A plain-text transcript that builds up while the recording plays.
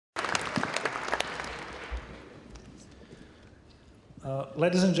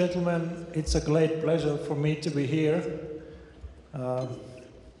Ladies and gentlemen, it's a great pleasure for me to be here.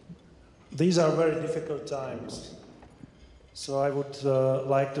 These are very difficult times, so I would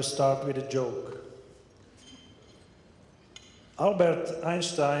like to start with a joke. Albert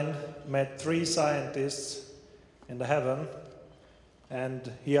Einstein met three scientists in the heaven,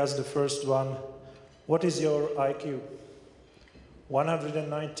 and he asked the first one, "What is your IQ?"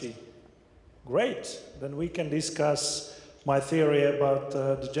 190. Great, then we can discuss my theory about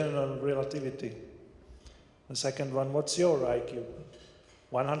the general relativity. The second one, what's your IQ?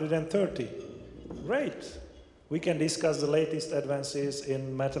 130. Great, we can discuss the latest advances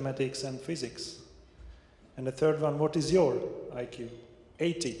in mathematics and physics. And the third one, what is your IQ?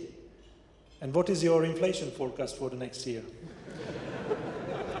 80. And what is your inflation forecast for the next year?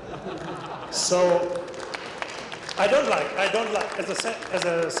 So, I don't like, as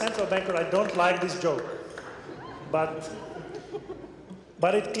a central banker, I don't like this joke. But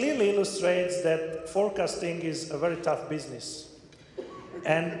it clearly illustrates that forecasting is a very tough business.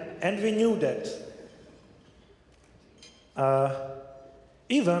 And we knew that.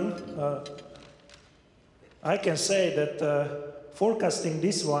 I can say that forecasting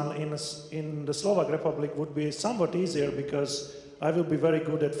this one in the Slovak Republic would be somewhat easier because I will be very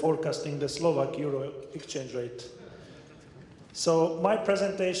good at forecasting the Slovak euro exchange rate. So my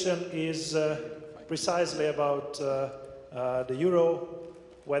presentation is precisely about the euro,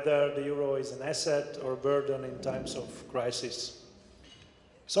 whether the euro is an asset or a burden in times of crisis.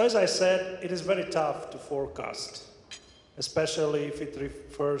 So as I said, it is very tough to forecast, especially if it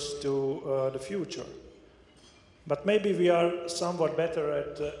refers to the future. But maybe we are somewhat better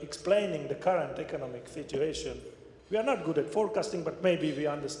at explaining the current economic situation. We are not good at forecasting, but maybe we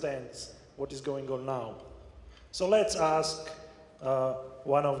understand what is going on now. So let's ask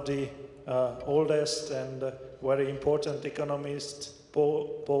one of the oldest and very important economists,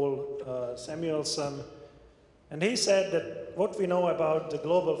 Paul Samuelson, and he said that what we know about the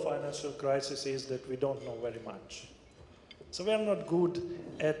global financial crisis is that we don't know very much. So we are not good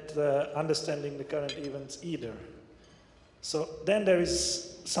at understanding the current events either. So then there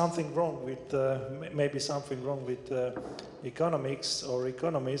is something wrong with, maybe something wrong with economics or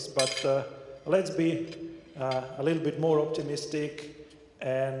economists, but let's be a little bit more optimistic,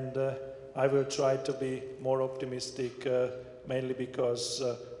 and I will try to be more optimistic mainly because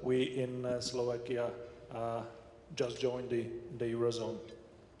we in Slovakia just joined the Eurozone.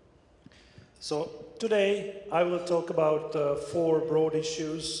 So today I will talk about four broad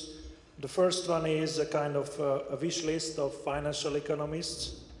issues. The first one is a kind of a wish list of financial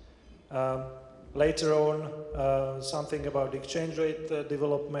economists. Later on, something about exchange rate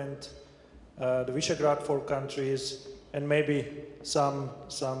development, the Visegrad 4 countries, and maybe some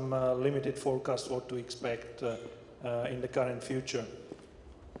limited forecast what to expect in the current future.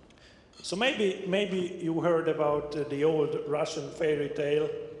 So maybe you heard about the old Russian fairy tale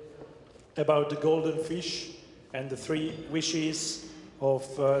about the golden fish and the three wishes of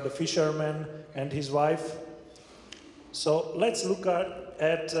the fisherman and his wife. So let's look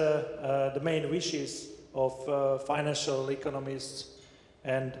at the main wishes of financial economists,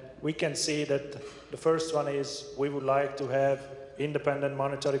 and we can see that the first one is we would like to have independent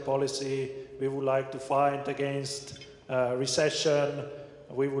monetary policy, we would like to fight against recession,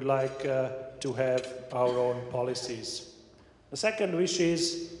 we would like to have our own policies. The second wish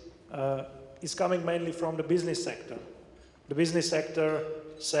is coming mainly from the business sector. The business sector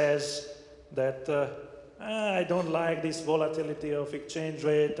says that I don't like this volatility of exchange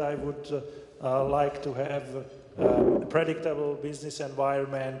rate, I would like to have a predictable business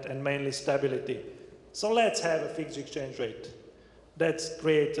environment and mainly stability. So let's have a fixed exchange rate. That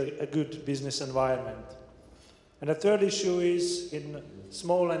creates a good business environment. And the third issue is in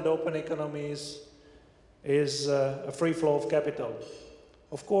small and open economies is a free flow of capital.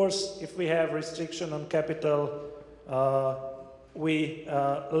 Of course, if we have restriction on capital, we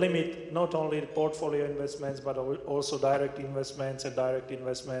limit not only the portfolio investments, but also direct investments, and direct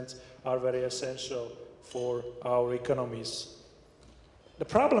investments are very essential for our economies. The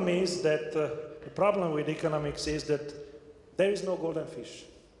problem is that, the problem with economics is that there is no golden fish.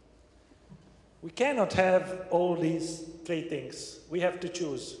 We cannot have all these three things. We have to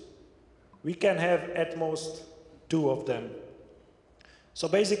choose. We can have at most two of them. So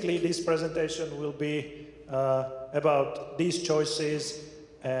basically this presentation will be about these choices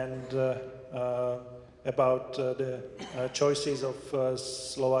and about the choices of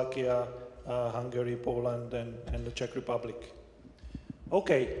Slovakia, Hungary, Poland and the Czech Republic.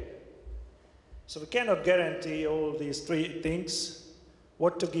 Okay, so we cannot guarantee all these three things.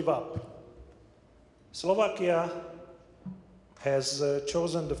 What to give up? Slovakia has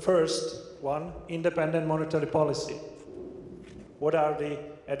chosen the first one, independent monetary policy. What are the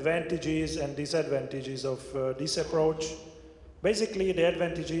advantages and disadvantages of this approach? Basically, the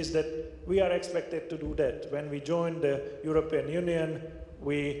advantage is that we are expected to do that. When we joined the European Union,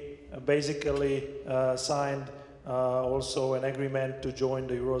 we basically signed also an agreement to join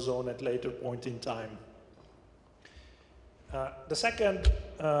the Eurozone at a later point in time. The second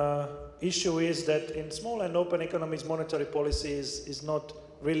issue is that in small and open economies, monetary policy is not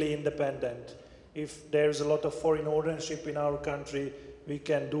really independent. If there's a lot of foreign ownership in our country, we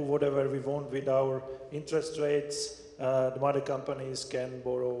can do whatever we want with our interest rates. The mother companies can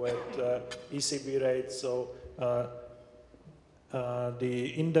borrow at ECB rates, so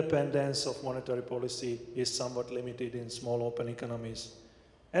the independence of monetary policy is somewhat limited in small open economies.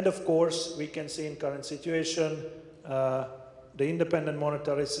 And of course, we can see in current situation, the independent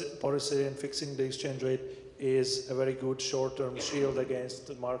monetary policy and fixing the exchange rate is a very good short-term shield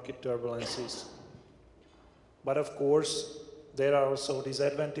against market turbulences. But of course, there are also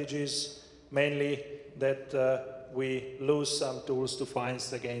disadvantages, mainly that we lose some tools to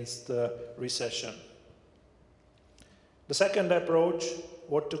fight against recession. The second approach,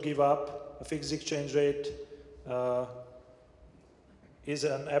 what to give up, a fixed exchange rate, is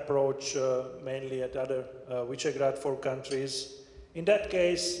an approach mainly at other Visegrad 4 countries. In that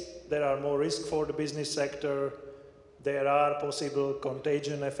case, there are more risks for the business sector. There are possible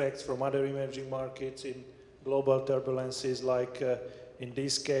contagion effects from other emerging markets in global turbulences, like in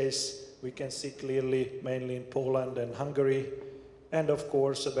this case, we can see clearly mainly in Poland and Hungary, and of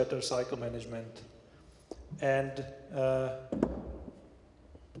course, a better cycle management. And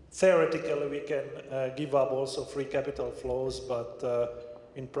theoretically, we can give up also free capital flows, but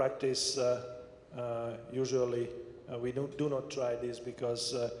in practice, usually we do not try this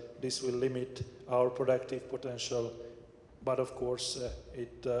because this will limit our productive potential, but of course,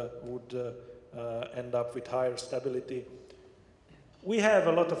 it would end up with higher stability. We have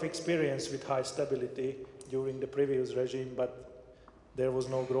a lot of experience with high stability during the previous regime, but there was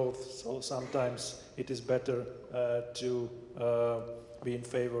no growth, so sometimes it is better to be in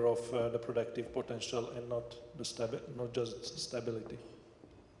favor of the productive potential and not just stability.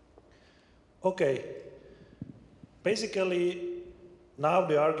 Okay, basically now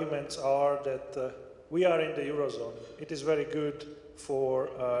the arguments are that we are in the Eurozone. It is very good for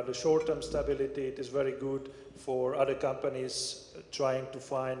the short-term stability, it is very good for other companies trying to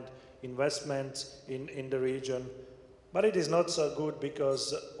find investments in the region. But it is not so good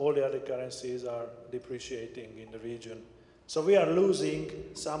because all the other currencies are depreciating in the region. So we are losing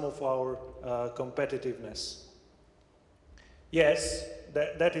some of our competitiveness. Yes,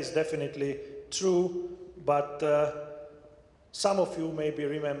 that is definitely true, but some of you maybe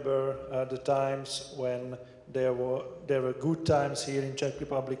remember the times when there were good times here in Czech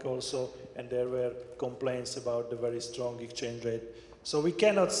Republic also, and there were complaints about the very strong exchange rate. So we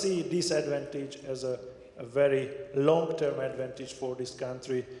cannot see this advantage as a very long-term advantage for this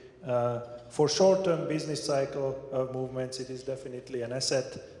country. For short-term business cycle movements, it is definitely an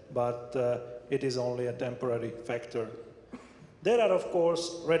asset, but it is only a temporary factor. There are, of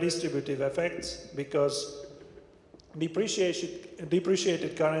course, redistributive effects, because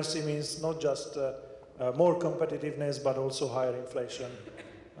depreciated currency means not just more competitiveness, but also higher inflation.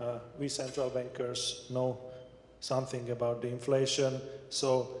 We central bankers know something about the inflation,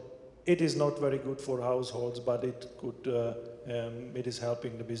 so it is not very good for households, but it is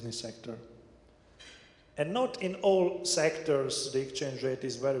helping the business sector. And not in all sectors the exchange rate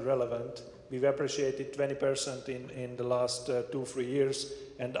is very relevant. We've appreciated 20% in the last 2-3 years,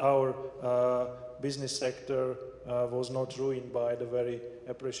 and our business sector was not ruined by the very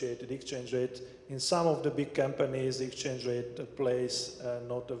appreciated exchange rate. In some of the big companies, the exchange rate plays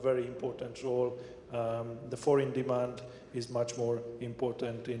not a very important role. The foreign demand is much more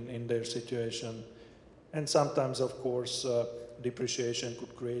important in their situation. And sometimes, of course, depreciation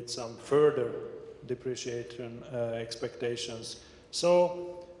could create some further depreciation expectations.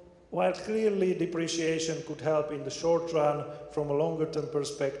 So, while clearly depreciation could help in the short run, from a longer-term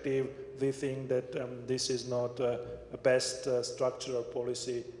perspective, we think that this is not a best structural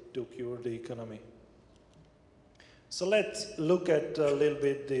policy to cure the economy. So let's look at a little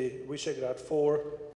bit the Visegrad 4